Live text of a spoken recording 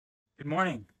Good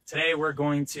morning. Today we're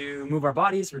going to move our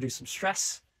bodies, reduce some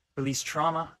stress, release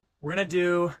trauma. We're going to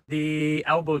do the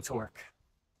elbow torque.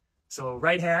 So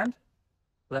right hand,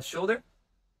 left shoulder,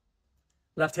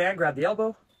 left hand, grab the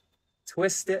elbow,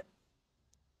 twist it,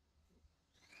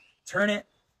 turn it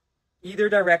either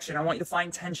direction. I want you to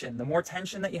find tension. The more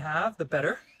tension that you have, the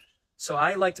better. So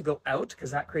I like to go out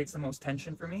because that creates the most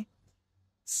tension for me.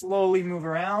 Slowly move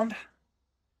around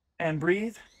and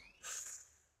breathe.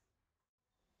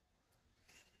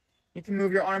 You can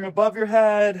move your arm above your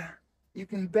head. You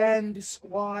can bend,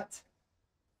 squat.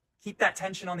 Keep that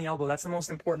tension on the elbow. That's the most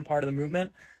important part of the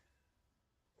movement.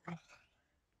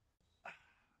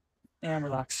 And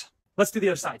relax. Let's do the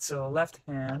other side. So left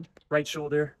hand, right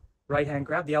shoulder, right hand,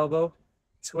 grab the elbow,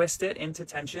 twist it into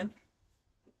tension.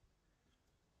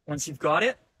 Once you've got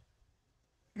it,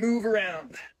 move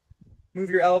around. Move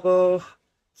your elbow.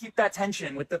 Keep that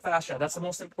tension with the fascia. That's the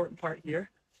most important part here.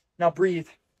 Now breathe.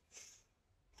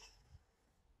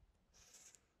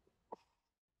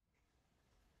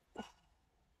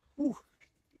 Ooh.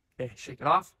 Okay, shake it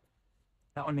off.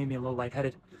 That one made me a little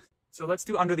lightheaded. So let's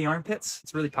do under the armpits.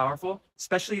 It's really powerful,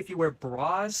 especially if you wear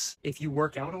bras, if you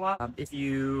work out a lot, if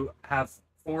you have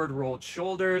forward rolled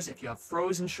shoulders, if you have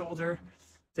frozen shoulder.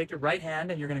 Take your right hand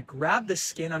and you're going to grab the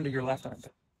skin under your left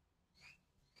armpit.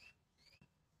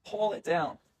 Pull it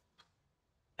down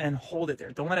and hold it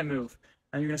there. Don't let it move.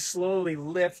 And you're going to slowly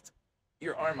lift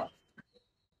your arm up.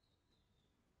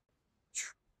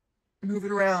 Move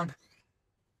it around.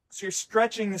 So you're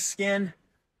stretching the skin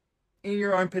in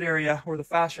your armpit area, or the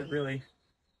fascia, really.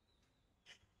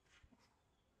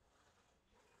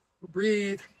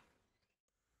 Breathe.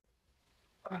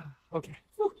 Okay.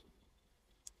 Whew.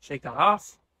 Shake that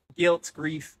off. Guilt,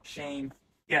 grief, shame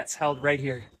gets held right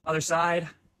here. Other side.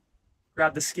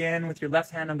 Grab the skin with your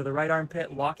left hand under the right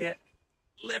armpit. Lock it.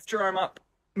 Lift your arm up.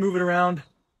 Move it around.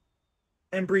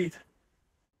 And breathe.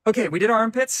 Okay, we did our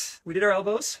armpits. We did our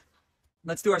elbows.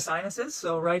 Let's do our sinuses.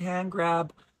 So right hand,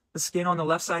 grab the skin on the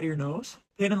left side of your nose.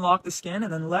 Pin and lock the skin,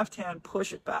 and then left hand,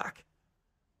 push it back.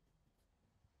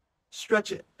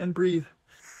 Stretch it and breathe.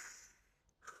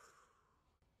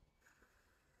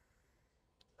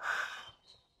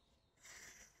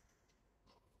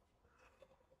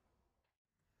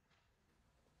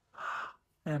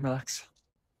 And relax.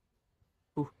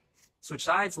 Ooh. Switch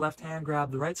sides. Left hand,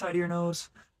 grab the right side of your nose.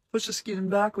 Push the skin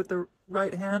back with the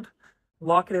right hand.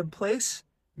 Lock it in place.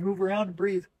 Move around and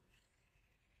breathe.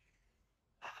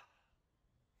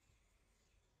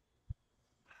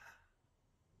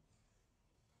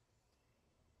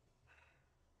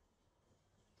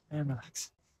 And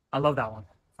relax. I love that one.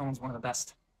 That one's one of the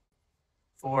best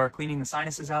for cleaning the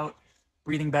sinuses out,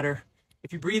 breathing better.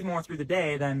 If you breathe more through the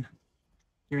day, then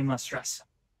you're in less stress.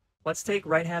 Let's take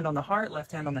right hand on the heart,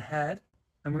 left hand on the head,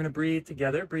 and we're going to breathe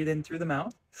together. Breathe in through the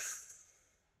mouth.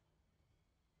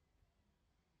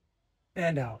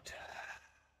 And out.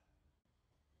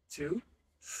 2.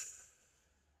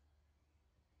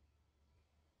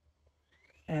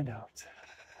 And out.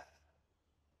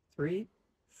 3.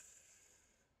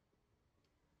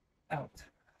 Out.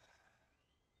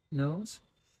 Nose.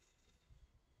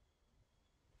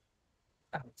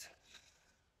 Out.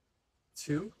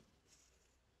 2.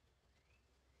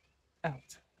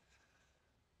 Out.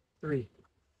 3.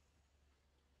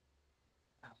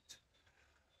 Out.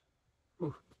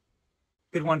 Ooh.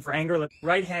 Good one for anger.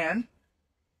 Right hand,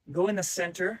 go in the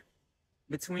center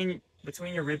between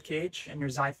your rib cage and your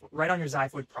xiphoid, right on your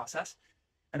xiphoid process.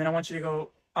 And then I want you to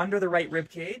go under the right rib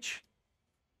cage.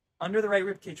 Under the right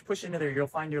rib cage, push into there. You'll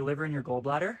find your liver and your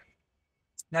gallbladder.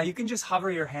 Now you can just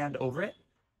hover your hand over it,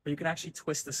 or you can actually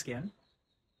twist the skin.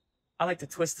 I like to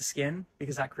twist the skin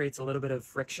because that creates a little bit of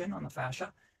friction on the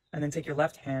fascia. And then take your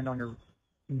left hand on your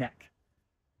neck.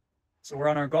 So we're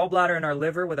on our gallbladder and our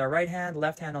liver with our right hand,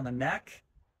 left hand on the neck.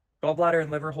 Gallbladder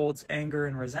and liver holds anger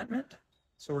and resentment.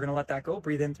 So we're going to let that go.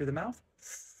 Breathe in through the mouth.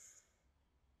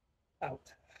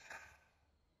 Out.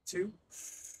 2.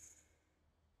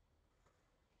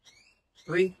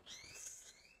 3.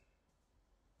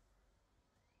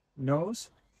 Nose.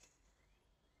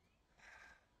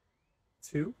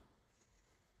 2.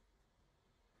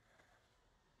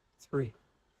 3.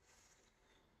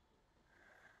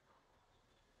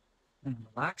 And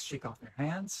relax, shake off your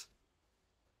hands.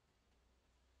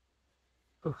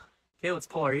 Ooh. Okay, let's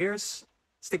pull our ears.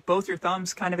 Stick both your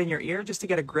thumbs kind of in your ear just to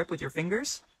get a grip with your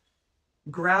fingers.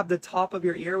 Grab the top of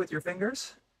your ear with your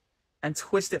fingers and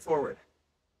twist it forward.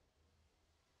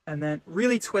 And then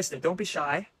really twist it. Don't be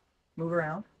shy. Move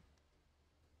around.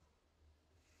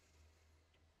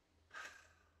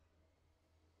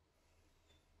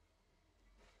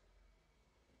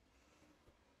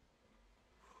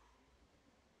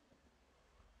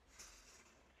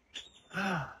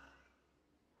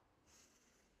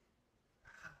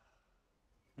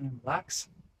 And relax.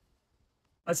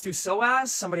 Let's do psoas.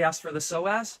 Somebody asked for the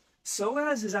psoas.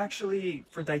 Psoas is actually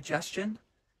for digestion.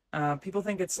 People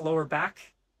think it's lower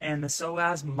back and the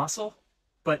psoas muscle,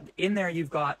 but in there you've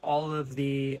got all of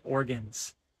the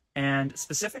organs and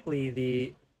specifically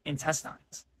the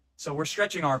intestines. So we're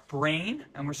stretching our brain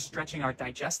and we're stretching our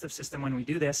digestive system when we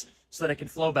do this so that it can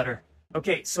flow better.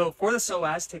 Okay, so for the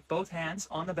psoas, take both hands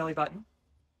on the belly button.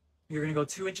 You're going to go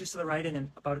 2 inches to the right and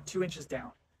then about 2 inches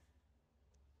down.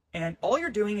 And all you're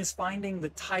doing is finding the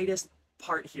tightest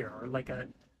part here, or like a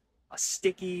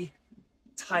sticky,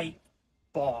 tight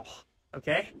ball,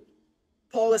 okay?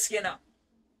 Pull the skin up,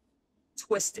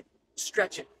 twist it,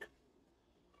 stretch it.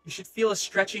 You should feel a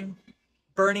stretching,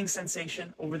 burning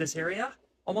sensation over this area,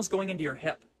 almost going into your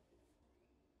hip.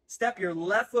 Step your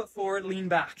left foot forward, lean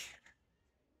back.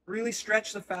 Really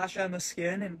stretch the fascia and the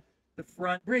skin and the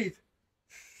front. Breathe.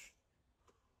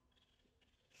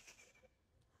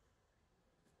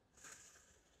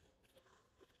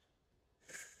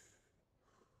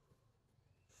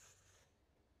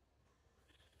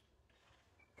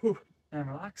 And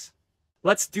relax.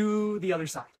 Let's do the other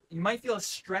side. You might feel a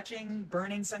stretching,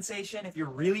 burning sensation if you're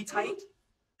really tight.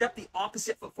 Step the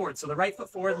opposite foot forward. So the right foot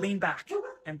forward, lean back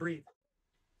and breathe.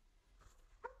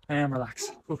 And relax.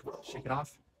 Shake it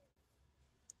off.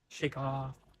 Shake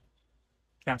off.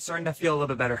 Okay, I'm starting to feel a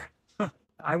little bit better.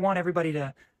 I want everybody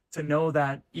to know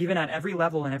that even at every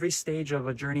level and every stage of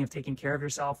a journey of taking care of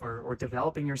yourself or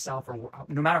developing yourself, or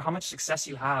no matter how much success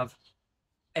you have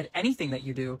at anything that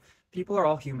you do, people are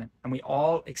all human and we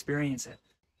all experience it.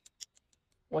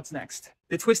 What's next?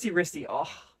 The twisty wristy. Oh,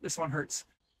 this one hurts.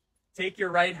 Take your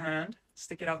right hand,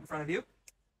 stick it out in front of you.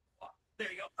 Oh,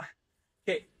 there you go.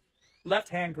 Okay, left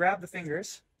hand, grab the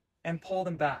fingers and pull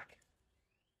them back.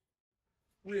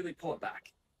 Really pull it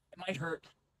back. It might hurt.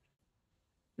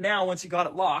 Now, once you got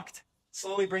it locked,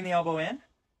 slowly bring the elbow in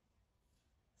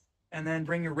and then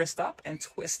bring your wrist up and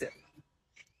twist it.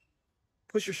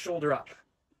 Push your shoulder up.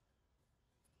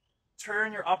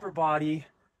 Turn your upper body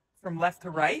from left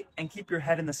to right and keep your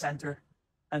head in the center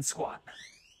and squat.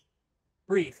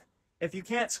 Breathe. If you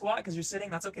can't squat because you're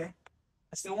sitting, that's okay.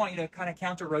 I still want you to kind of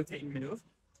counter-rotate and move.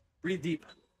 Breathe deep.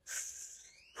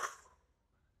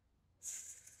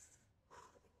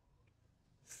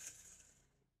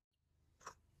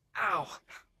 Ow.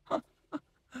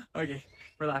 Okay,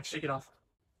 relax, shake it off.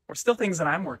 Or still things that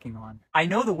I'm working on. I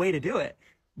know the way to do it,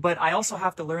 but I also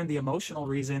have to learn the emotional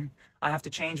reason. I have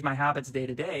to change my habits day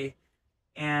to day.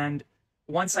 And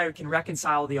once I can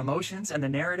reconcile the emotions and the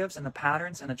narratives and the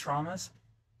patterns and the traumas,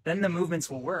 then the movements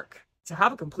will work. To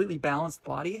have a completely balanced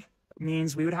body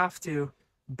means we would have to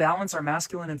balance our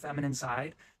masculine and feminine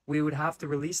side. We would have to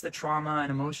release the trauma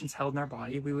and emotions held in our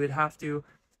body. We would have to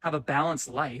have a balanced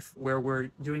life where we're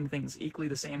doing things equally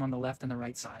the same on the left and the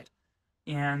right side.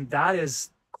 And that is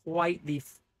quite the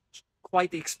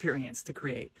experience to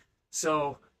create.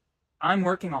 So I'm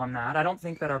working on that. I don't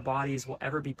think that our bodies will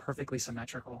ever be perfectly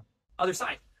symmetrical. Other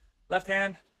side. Left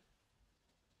hand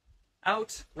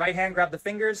out. Right hand, grab the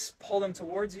fingers, pull them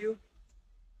towards you.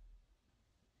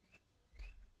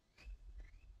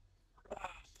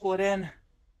 Pull it in.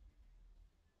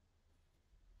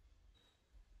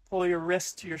 Pull your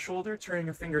wrist to your shoulder, turn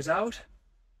your fingers out,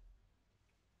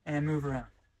 and move around.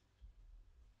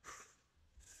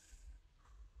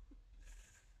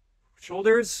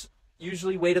 Shoulders,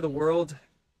 usually weight of the world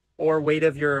or weight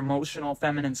of your emotional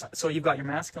feminine side. So you've got your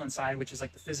masculine side, which is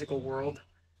like the physical world,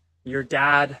 your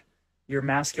dad, your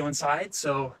masculine side.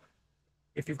 So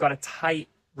if you've got a tight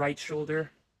right shoulder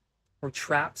or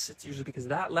traps, it's usually because of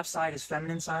that. Left side is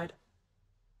feminine side.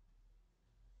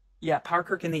 Yeah, power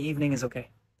kirk in the evening is okay.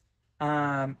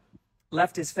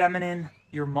 Left is feminine,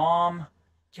 your mom,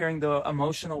 carrying the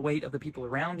emotional weight of the people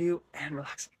around you, and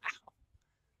relaxing.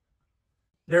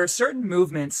 There are certain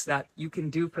movements that you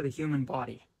can do for the human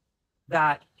body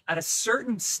that at a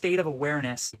certain state of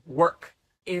awareness work.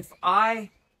 If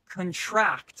I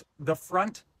contract the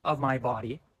front of my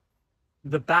body,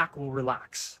 the back will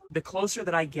relax. The closer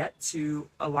that I get to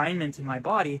alignment in my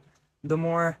body, the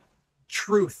more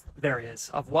truth there is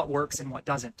of what works and what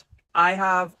doesn't. I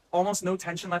have almost no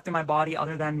tension left in my body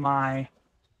other than my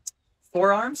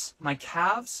forearms, my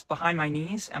calves, behind my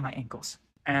knees, and my ankles.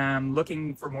 I'm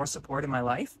looking for more support in my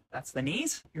life. That's the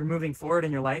knees. You're moving forward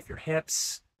in your life, your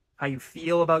hips, how you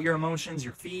feel about your emotions,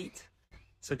 your feet.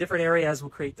 So different areas will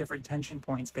create different tension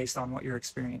points based on what you're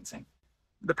experiencing,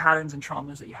 the patterns and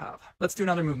traumas that you have. Let's do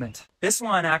another movement. This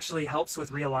one actually helps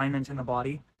with realignment in the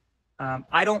body.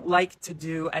 I don't like to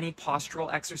do any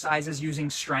postural exercises using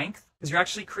strength because you're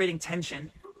actually creating tension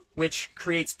which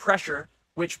creates pressure,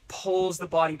 which pulls the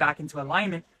body back into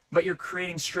alignment, but you're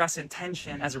creating stress and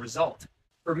tension as a result.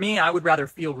 For me, I would rather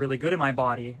feel really good in my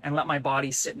body and let my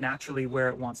body sit naturally where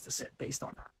it wants to sit based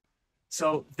on that.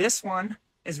 So this one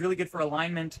is really good for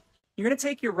alignment. You're going to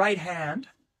take your right hand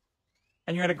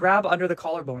and you're going to grab under the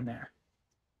collarbone there.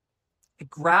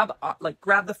 Grab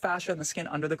the fascia and the skin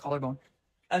under the collarbone.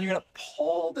 And you're going to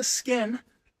pull the skin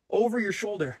over your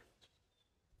shoulder.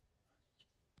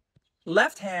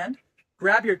 Left hand,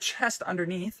 grab your chest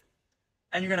underneath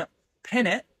and you're going to pin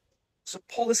it. So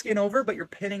pull the skin over, but you're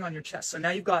pinning on your chest. So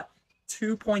now you've got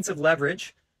 2 points of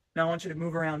leverage. Now I want you to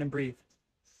move around and breathe.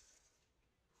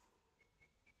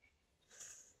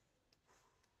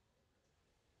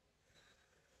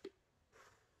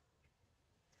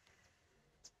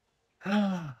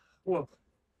 Whoa.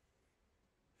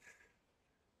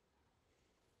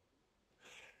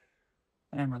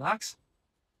 And relax.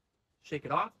 Shake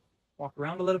it off. Walk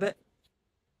around a little bit.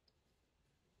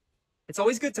 It's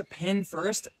always good to pin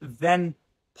first, then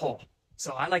pull.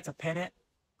 So I like to pin it,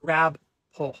 grab,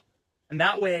 pull. And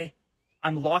that way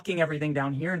I'm locking everything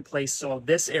down here in place so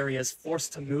this area is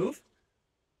forced to move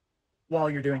while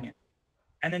you're doing it.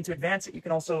 And then to advance it, you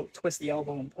can also twist the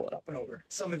elbow and pull it up and over.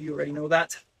 Some of you already know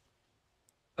that.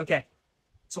 Okay,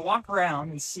 so walk around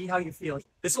and see how you feel.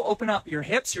 This will open up your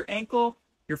hips, your ankle,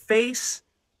 your face,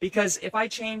 because if I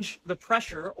change the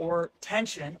pressure or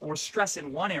tension or stress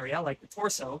in one area, like the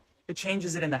torso, it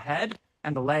changes it in the head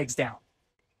and the legs down.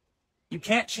 You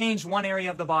can't change one area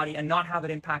of the body and not have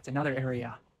it impact another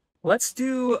area. Let's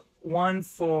do one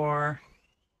for,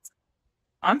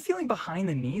 I'm feeling behind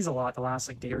the knees a lot the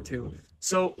last day or two.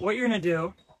 So what you're gonna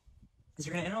do is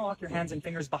you're gonna interlock your hands and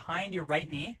fingers behind your right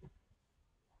knee.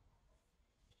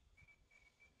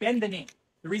 Bend the knee.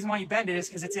 The reason why you bend it is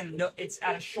because it's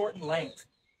at a shortened length.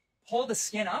 Pull the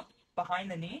skin up behind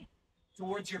the knee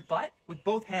towards your butt with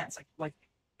both hands. Like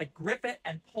grip it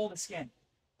and pull the skin.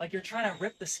 Like you're trying to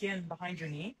rip the skin behind your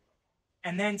knee.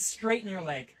 And then straighten your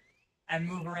leg and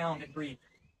move around and breathe.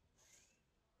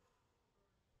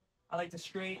 I like to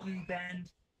straighten,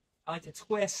 bend. I like to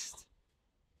twist.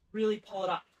 Really pull it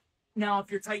up. Now,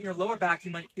 if you're tight in your lower back, you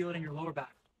might feel it in your lower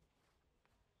back.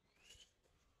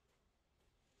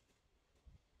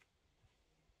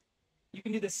 You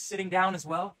can do this sitting down as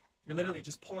well. You're literally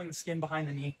just pulling the skin behind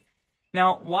the knee.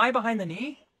 Now, why behind the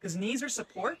knee? Because knees are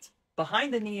support.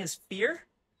 Behind the knee is fear.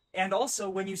 And also,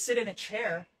 when you sit in a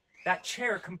chair, that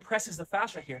chair compresses the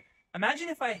fascia here. Imagine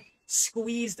if I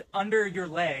squeezed under your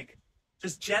leg,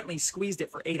 just gently squeezed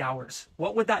it for 8 hours.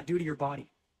 What would that do to your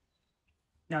body?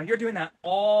 Now, you're doing that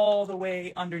all the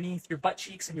way underneath your butt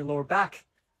cheeks and your lower back.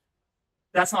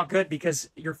 That's not good because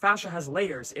your fascia has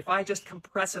layers. If I just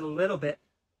compress it a little bit,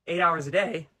 8 hours a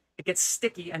day, it gets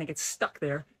sticky and it gets stuck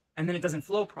there, and then it doesn't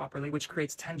flow properly, which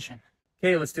creates tension.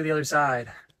 Okay, let's do the other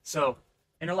side. So,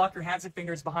 interlock your hands and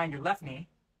fingers behind your left knee.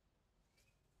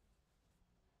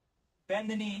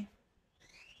 Bend the knee.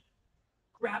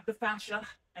 Grab the fascia,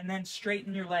 and then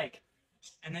straighten your leg.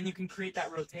 And then you can create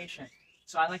that rotation.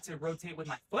 So I like to rotate with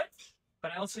my foot,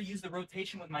 but I also use the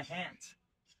rotation with my hands.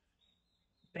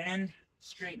 Bend,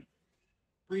 straighten,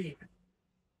 breathe.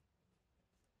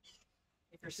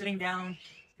 If you're sitting down,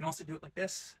 you can also do it like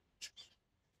this.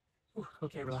 Whew,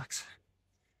 okay, relax.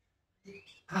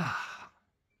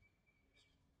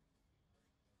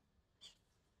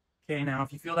 Okay, now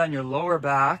if you feel that in your lower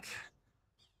back,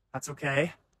 that's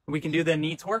okay. We can do the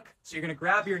knee torque. So you're gonna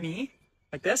grab your knee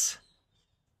like this.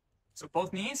 So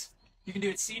both knees. You can do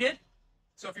it seated.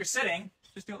 So if you're sitting,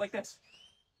 just do it like this.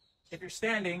 If you're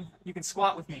standing, you can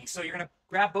squat with me. So you're gonna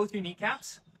grab both your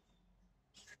kneecaps,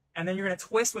 and then you're gonna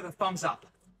twist with a thumbs up.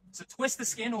 So twist the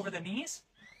skin over the knees,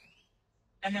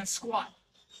 and then squat.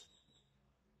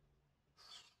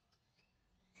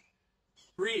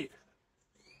 Breathe.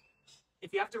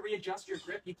 If you have to readjust your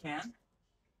grip, you can.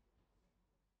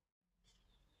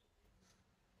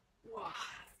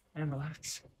 And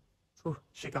relax. Ooh,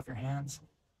 shake off your hands.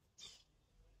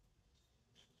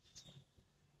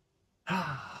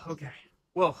 Okay.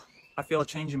 Whoa, I feel a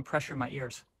change in pressure in my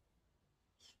ears.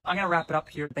 I'm going to wrap it up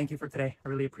here. Thank you for today. I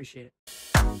really appreciate it.